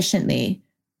insufficiently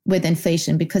with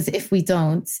inflation, because if we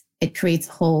don't, it creates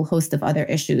a whole host of other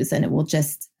issues, and it will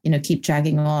just, keep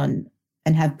dragging on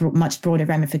and have much broader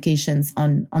ramifications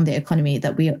on the economy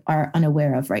that we are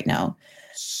unaware of right now.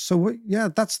 So,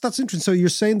 that's interesting. So you're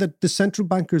saying that the central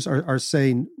bankers are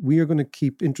saying we are going to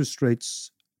keep interest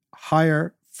rates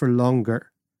higher for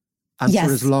longer and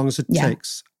for as long as it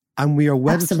takes. And we are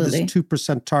wedded to this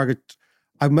 2% target.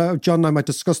 John and I might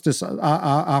discuss this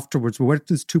afterwards. We're wedded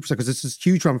to this 2% because this has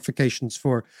huge ramifications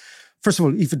for, first of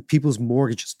all, even people's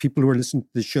mortgages. People who are listening to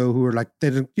the show who are like,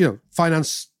 they don't,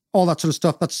 finance all that sort of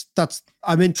stuff. That's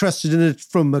I'm interested in it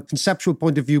from a conceptual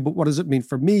point of view, but what does it mean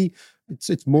for me?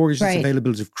 It's mortgages, it's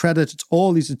availability of credit, it's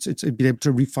all these, it's being able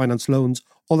to refinance loans,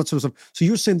 all that sort of stuff. So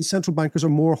you're saying the central bankers are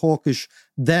more hawkish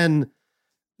than,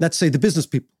 let's say, the business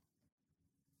people?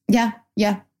 Yeah,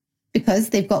 because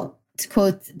they've got, to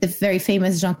quote the very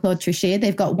famous Jean-Claude Trichet,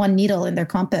 they've got one needle in their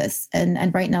compass.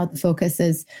 And right now the focus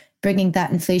is bringing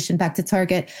that inflation back to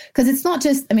target. Because it's not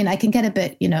just, I mean, I can get a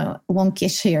bit,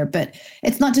 wonkish here, but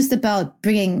it's not just about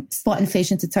bringing spot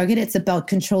inflation to target. It's about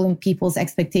controlling people's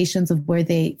expectations of where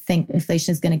they think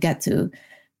inflation is going to get to.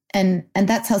 And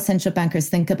that's how central bankers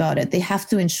think about it. They have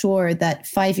to ensure that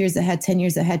 5 years ahead, 10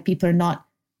 years ahead, people are not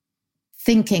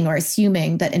thinking or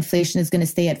assuming that inflation is going to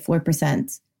stay at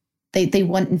 4%. They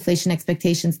want inflation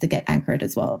expectations to get anchored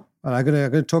as well. Well, I'm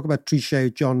going to talk about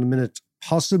Trichet, John, in a minute.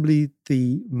 Possibly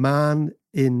the man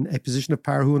in a position of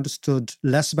power who understood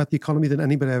less about the economy than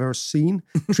anybody I've ever seen.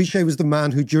 Trichet was the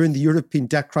man who, during the European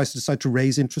debt crisis, decided to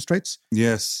raise interest rates.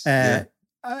 Yes. I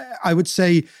would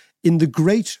say in the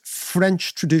great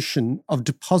French tradition of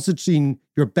depositing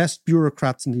your best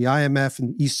bureaucrats in the IMF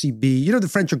and the ECB, the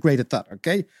French are great at that,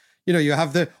 okay? You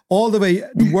have the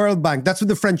World Bank. That's what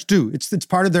the French do. It's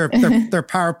part of their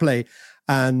power play.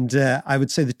 And I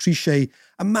would say that Trichet,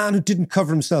 a man who didn't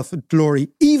cover himself with glory,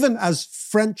 even as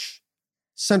French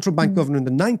central bank governor in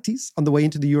the 90s on the way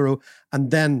into the euro, and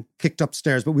then kicked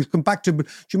upstairs. But we'll come back to it. But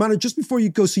Jumana, just before you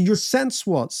go, so your sense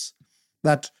was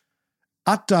that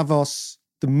at Davos,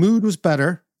 the mood was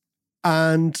better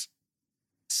and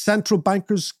central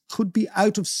bankers could be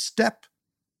out of step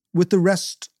with the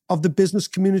rest of the business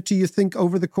community, you think,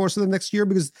 over the course of the next year?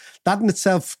 Because that in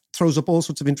itself throws up all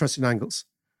sorts of interesting angles.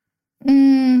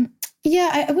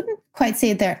 Yeah, I wouldn't quite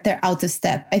say they're out of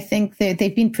step. I think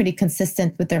they've been pretty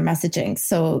consistent with their messaging.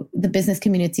 So the business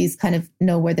communities kind of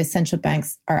know where the central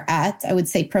banks are at. I would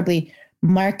say probably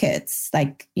markets,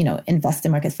 like, investor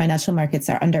markets, financial markets,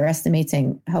 are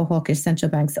underestimating how hawkish central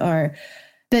banks are.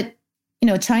 But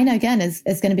China, again, is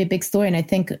going to be a big story. And I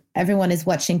think everyone is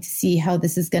watching to see how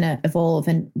this is going to evolve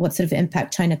and what sort of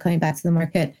impact China coming back to the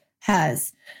market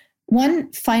has.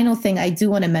 One final thing I do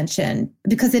want to mention,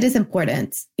 because it is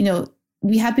important,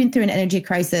 we have been through an energy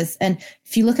crisis. And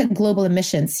if you look at global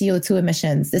emissions, CO2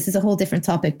 emissions, this is a whole different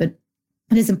topic, but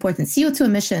it is important. CO2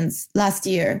 emissions last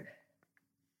year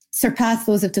surpassed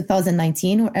those of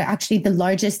 2019, were actually the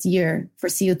largest year for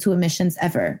CO2 emissions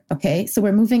ever. Okay, so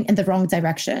we're moving in the wrong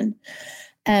direction.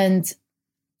 And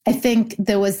I think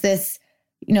there was this,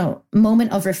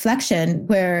 moment of reflection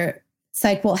where it's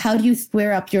like, well, how do you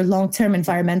square up your long-term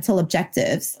environmental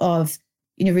objectives of,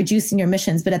 reducing your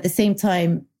emissions, but at the same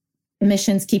time,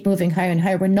 emissions keep moving higher and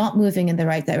higher. We're not moving in the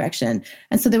right direction.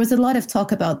 And so there was a lot of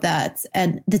talk about that.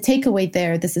 And the takeaway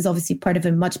there, this is obviously part of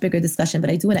a much bigger discussion, but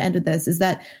I do want to end with this, is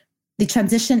that the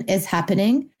transition is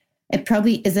happening. It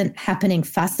probably isn't happening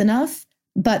fast enough,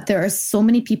 but there are so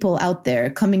many people out there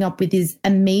coming up with these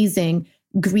amazing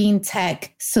green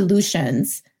tech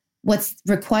solutions. What's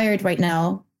required right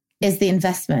now is the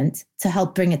investment to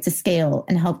help bring it to scale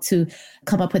and help to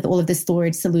come up with all of the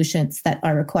storage solutions that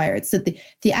are required. So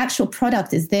the actual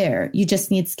product is there. You just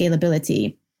need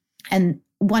scalability. And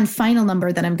one final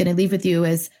number that I'm going to leave with you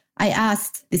is, I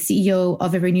asked the CEO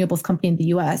of a renewables company in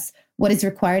the US, what is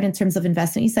required in terms of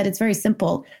investment? He said, it's very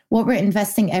simple. What we're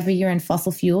investing every year in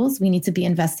fossil fuels, we need to be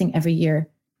investing every year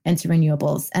into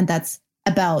renewables. And that's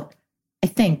about, I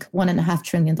think, $1.5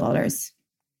 trillion.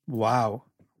 Wow.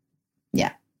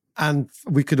 Yeah. And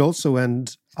we could also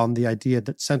end on the idea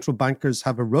that central bankers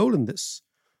have a role in this,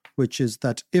 which is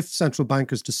that if central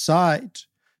bankers decide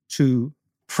to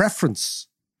preference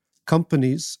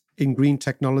companies in green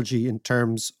technology in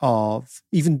terms of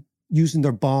even using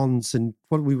their bonds and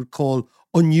what we would call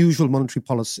unusual monetary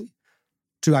policy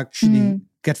to actually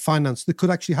get finance, that could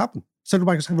actually happen. Central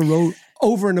bankers have a role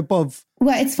over and above.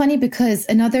 Well, it's funny because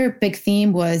another big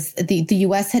theme was the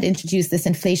US had introduced this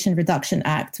Inflation Reduction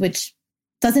Act, which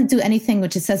doesn't do anything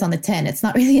which it says on the tin. It's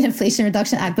not really an Inflation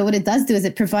Reduction Act, but what it does do is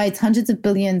it provides hundreds of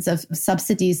billions of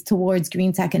subsidies towards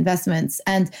green tech investments.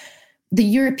 And the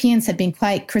Europeans have been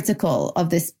quite critical of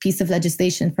this piece of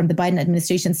legislation from the Biden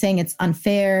administration, saying it's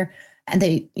unfair and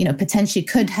they, potentially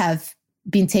could have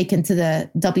been taken to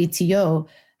the WTO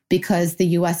because the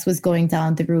US was going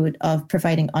down the route of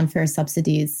providing unfair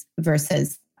subsidies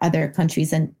versus other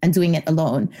countries and doing it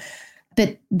alone.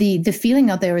 But the feeling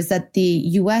out there is that the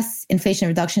US Inflation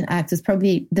Reduction Act is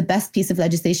probably the best piece of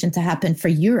legislation to happen for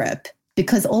Europe,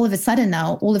 because all of a sudden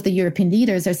now, all of the European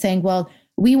leaders are saying, well,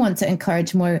 we want to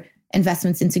encourage more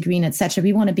investments into green, et cetera.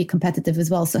 We want to be competitive as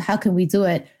well. So how can we do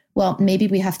it well, maybe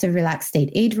we have to relax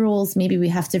state aid rules. Maybe we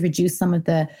have to reduce some of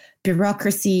the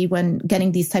bureaucracy when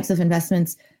getting these types of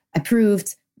investments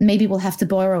approved. Maybe we'll have to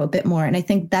borrow a bit more. And I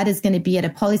think that is going to be at a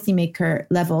policymaker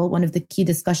level, one of the key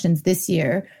discussions this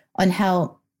year on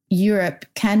how Europe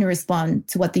can respond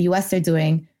to what the US are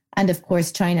doing. And of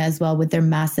course, China as well, with their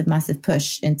massive, massive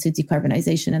push into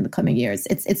decarbonization in the coming years.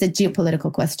 It's a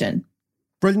geopolitical question.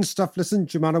 Brilliant stuff. Listen,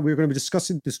 Jemana, we're going to be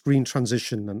discussing this green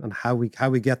transition and how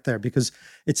we get there, because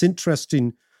it's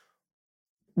interesting.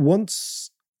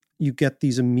 Once you get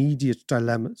these immediate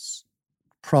dilemmas,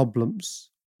 problems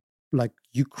like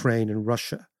Ukraine and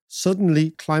Russia, suddenly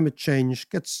climate change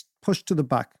gets pushed to the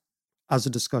back as a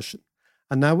discussion.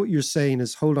 And now what you're saying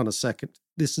is, hold on a second,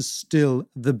 this is still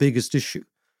the biggest issue.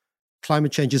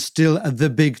 Climate change is still the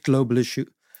big global issue.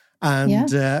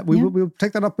 And we'll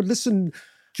take that up. But listen,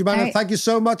 Jemana, thank you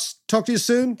so much. Talk to you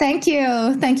soon. Thank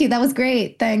you. That was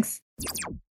great. Thanks.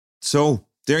 So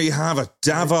there you have it.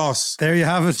 Davos. There you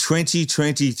have it.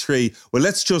 2023. Well,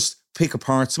 let's just pick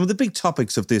apart some of the big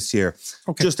topics of this year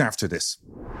just after this.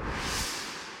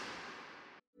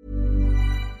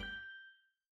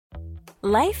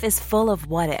 Life is full of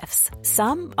what-ifs.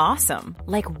 Some awesome,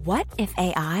 like what if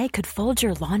AI could fold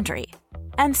your laundry?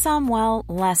 And some, well,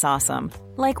 less awesome,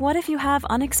 like what if you have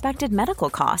unexpected medical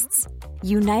costs?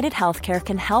 United Healthcare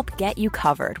can help get you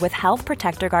covered with Health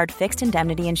Protector Guard fixed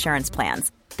indemnity insurance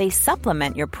plans. They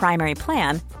supplement your primary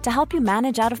plan to help you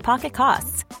manage out-of-pocket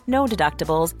costs. No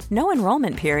deductibles, no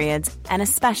enrollment periods, and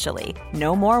especially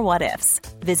no more what-ifs.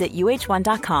 Visit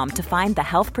uh1.com to find the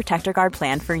Health Protector Guard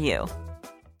plan for you.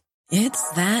 It's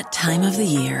that time of the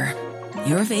year.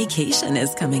 Your vacation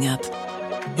is coming up.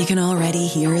 You can already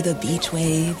hear the beach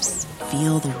waves,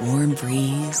 feel the warm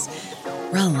breeze,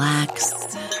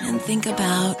 relax, and think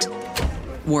about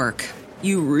work.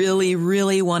 You really,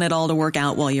 really want it all to work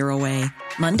out while you're away.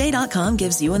 Monday.com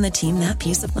gives you and the team that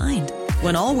peace of mind.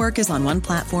 When all work is on one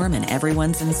platform and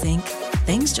everyone's in sync,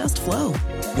 things just flow.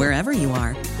 Wherever you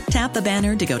are, tap the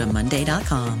banner to go to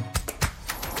Monday.com.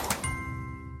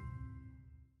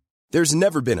 There's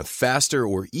never been a faster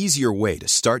or easier way to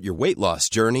start your weight loss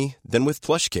journey than with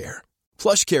PlushCare.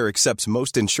 PlushCare accepts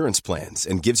most insurance plans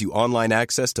and gives you online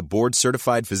access to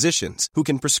board-certified physicians who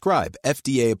can prescribe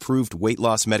FDA-approved weight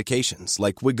loss medications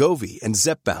like Wegovy and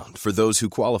Zepbound for those who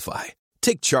qualify.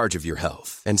 Take charge of your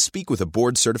health and speak with a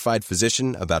board-certified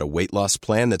physician about a weight loss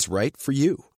plan that's right for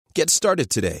you. Get started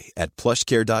today at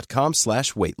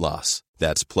plushcare.com/weight loss.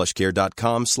 That's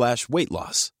plushcare.com/weight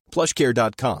loss.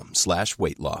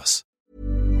 plushcare.com/weight loss.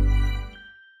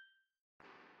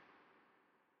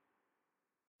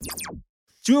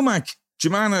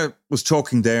 Jemana was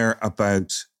talking there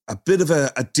about a bit of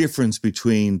a difference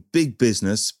between big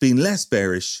business being less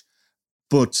bearish,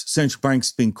 but central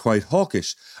banks being quite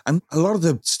hawkish. And a lot of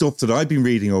the stuff that I've been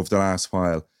reading over the last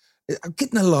while, I'm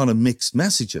getting a lot of mixed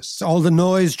messages. It's all the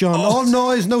noise, John. All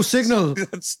noise, no signal.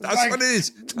 That's what it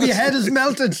is. Your head is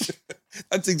melted.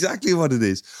 That's exactly what it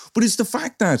is. But it's the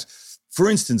fact that, for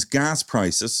instance, gas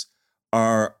prices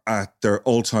are at their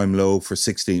all-time low for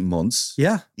 16 months.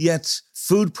 Yeah. Yet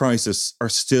food prices are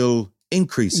still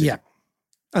increasing. Yeah.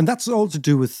 And that's all to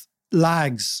do with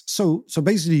lags. So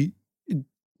basically,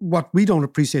 what we don't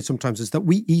appreciate sometimes is that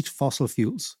we eat fossil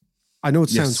fuels. I know it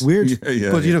sounds weird,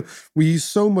 but you know, we use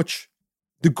so much.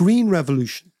 The green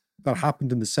revolution that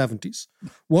happened in the 70s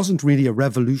wasn't really a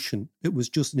revolution. It was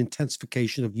just an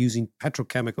intensification of using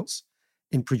petrochemicals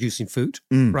in producing food,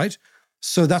 right?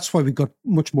 So that's why we got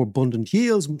much more abundant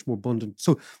yields, much more abundant.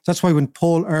 So that's why when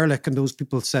Paul Ehrlich and those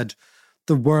people said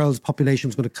the world's population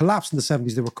was going to collapse in the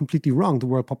 70s, they were completely wrong. The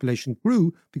world population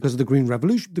grew because of the Green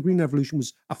Revolution. The Green Revolution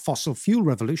was a fossil fuel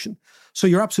revolution. So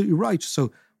you're absolutely right.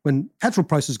 So when petrol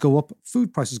prices go up,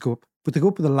 food prices go up, but they go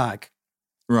up with a lag.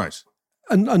 Right.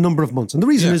 A number of months. And the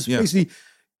reason is basically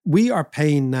we are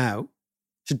paying now,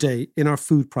 today, in our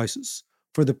food prices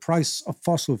for the price of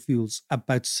fossil fuels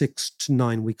about 6 to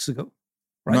 9 weeks ago.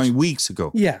 Right? 9 weeks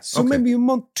ago? Yeah. So maybe a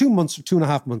month, 2 months or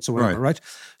 2.5 months or whatever, right?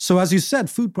 So as you said,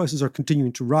 food prices are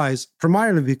continuing to rise,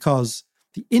 primarily because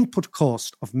the input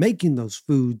cost of making those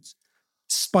foods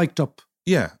spiked up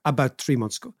about 3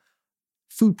 months ago.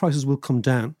 Food prices will come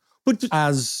down, but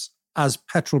as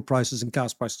petrol prices and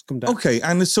gas prices come down. Okay,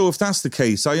 and so if that's the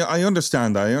case, I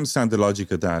understand that. I understand the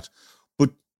logic of that. But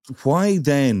why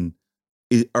then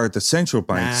are the central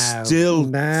banks still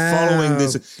following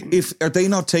this? Are they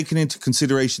not taking into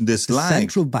consideration this lag?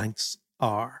 Central banks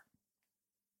are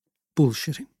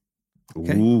bullshitting.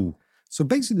 Okay? Ooh. So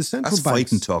basically the central banks... That's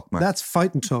fight and talk, man. That's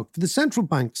fight and talk. For the central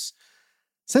banks,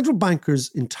 central bankers'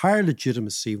 entire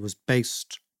legitimacy was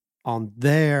based on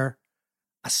their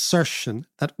assertion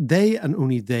that they and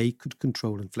only they could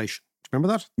control inflation. Do you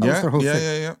remember that? That was their whole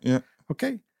thing. Yeah.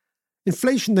 Okay.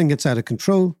 Inflation then gets out of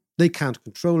control. They can't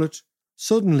control it.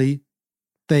 Suddenly,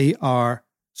 they are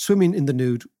swimming in the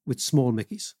nude with small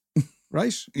Mickeys.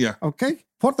 Right? Yeah. Okay.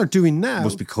 What they're doing now...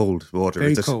 Must be cold water.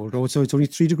 Very cold. Oh, so it's only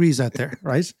 3 degrees out there,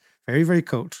 right? Very, very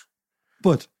cold.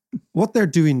 But what they're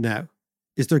doing now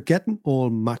is they're getting all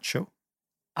macho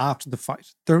after the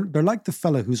fight. They're like the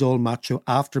fella who's all macho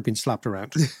after being slapped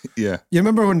around. Yeah. You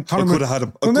remember when Conor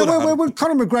when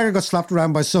Conor McGregor got slapped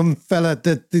around by some fella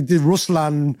that the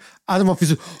Ruslan Adamov, he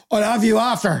said, I'll have you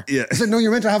after. Yeah. I said, no,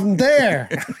 you're meant to have him there.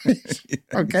 Yeah,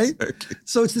 okay. exactly.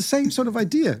 So it's the same sort of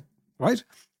idea, right?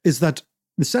 Is that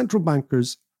the central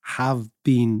bankers have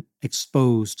been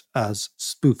exposed as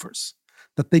spoofers,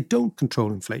 that they don't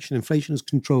control inflation. Inflation is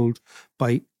controlled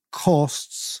by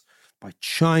costs, by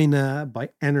China, by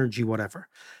energy, whatever.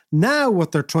 Now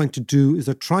what they're trying to do is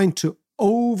they're trying to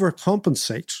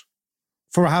overcompensate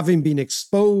for having been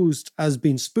exposed as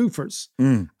being spoofers.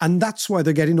 And that's why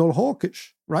they're getting all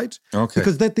hawkish, right? Okay.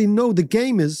 Because that they know the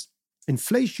game is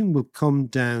inflation will come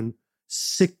down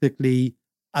cyclically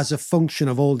as a function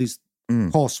of all these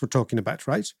costs we're talking about,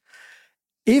 right?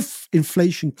 If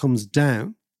inflation comes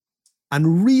down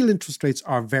and real interest rates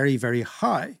are very, very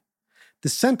high, the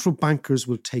central bankers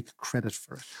will take credit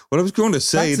for it. Well, I was going to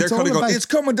say, they're kind of going, it's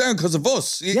coming down because of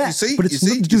us. You see? But it's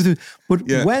nothing to do with it. But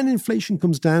when inflation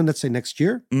comes down, let's say next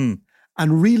year, and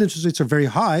real interest rates are very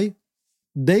high,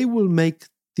 they will make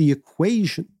the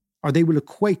equation, or they will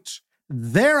equate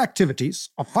their activities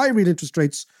of high real interest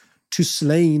rates to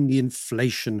slaying the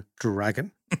inflation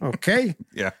dragon. Okay?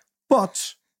 Yeah.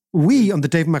 But we on the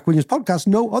David McWilliams podcast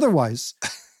know otherwise.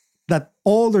 That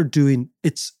all they're doing,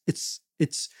 it's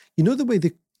you know the way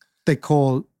they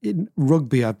call in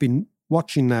rugby, I've been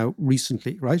watching now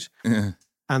recently, right? Yeah.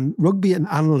 And rugby and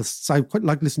analysts, I quite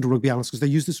like listening to rugby analysts because they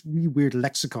use this really weird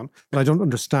lexicon that I don't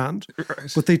understand.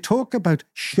 Right. But they talk about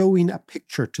showing a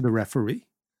picture to the referee,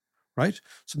 right?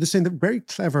 So they're saying that very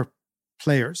clever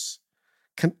players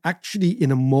can actually,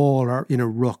 in a maul or in a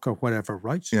ruck or whatever,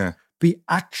 right? Yeah. Be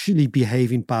actually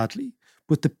behaving badly.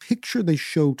 But the picture they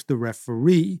show to the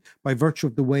referee, by virtue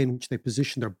of the way in which they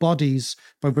position their bodies,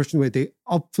 by virtue of the way they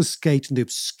obfuscate and they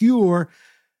obscure,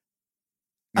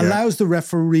 allows the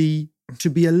referee to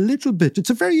be a little bit, it's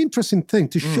a very interesting thing,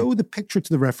 to show the picture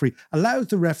to the referee, allows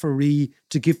the referee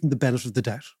to give them the benefit of the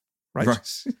doubt, right?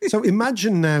 So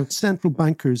imagine now central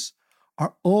bankers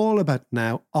are all about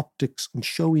now optics and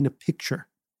showing a picture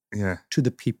to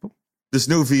the people. There's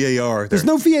no VAR there. There's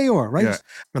no VAR, right? Yeah.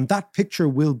 And that picture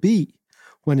will be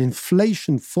when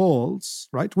inflation falls,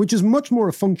 right, which is much more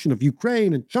a function of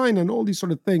Ukraine and China and all these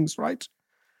sort of things, right?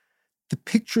 The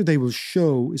picture they will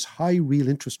show is high real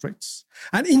interest rates.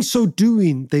 And in so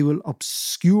doing, they will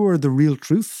obscure the real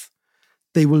truth.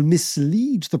 They will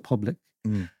mislead the public.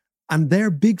 And their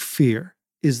big fear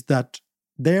is that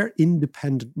their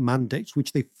independent mandates,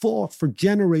 which they fought for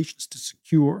generations to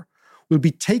secure, will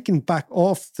be taken back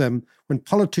off them when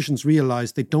politicians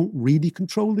realize they don't really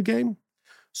control the game.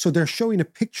 So they're showing a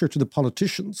picture to the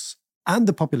politicians and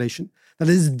the population that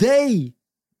it is they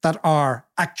that are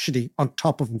actually on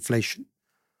top of inflation,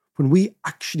 when we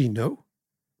actually know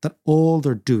that all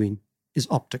they're doing is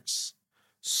optics.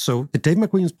 So the Dave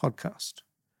McWilliams podcast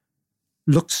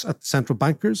looks at the central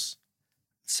bankers,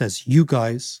 says, you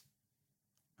guys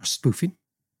are spoofing.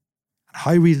 And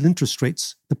high real interest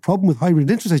rates, the problem with high real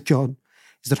interest rates, John,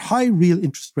 is that high real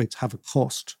interest rates have a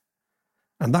cost.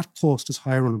 And that cost is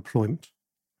higher unemployment.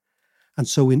 And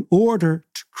so in order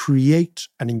to create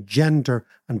and engender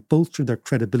and bolster their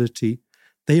credibility,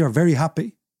 they are very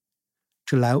happy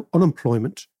to allow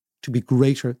unemployment to be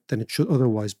greater than it should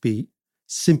otherwise be,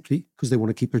 simply because they want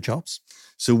to keep their jobs.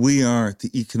 So we are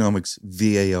the economics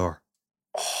VAR.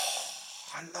 Oh,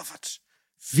 I love it.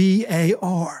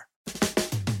 VAR.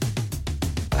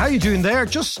 How you doing there?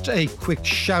 Just a quick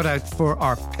shout out for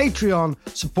our Patreon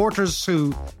supporters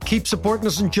who keep supporting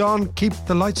us, and John, keep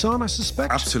the lights on, I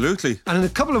suspect. Absolutely. And in a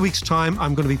couple of weeks' time,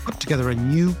 I'm going to be putting together a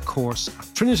new course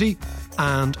at Trinity,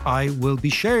 and I will be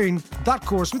sharing that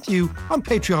course with you on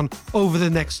Patreon over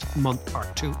the next month or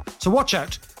two. So watch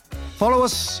out. Follow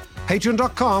us,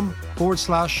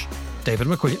 patreon.com/David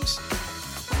McWilliams.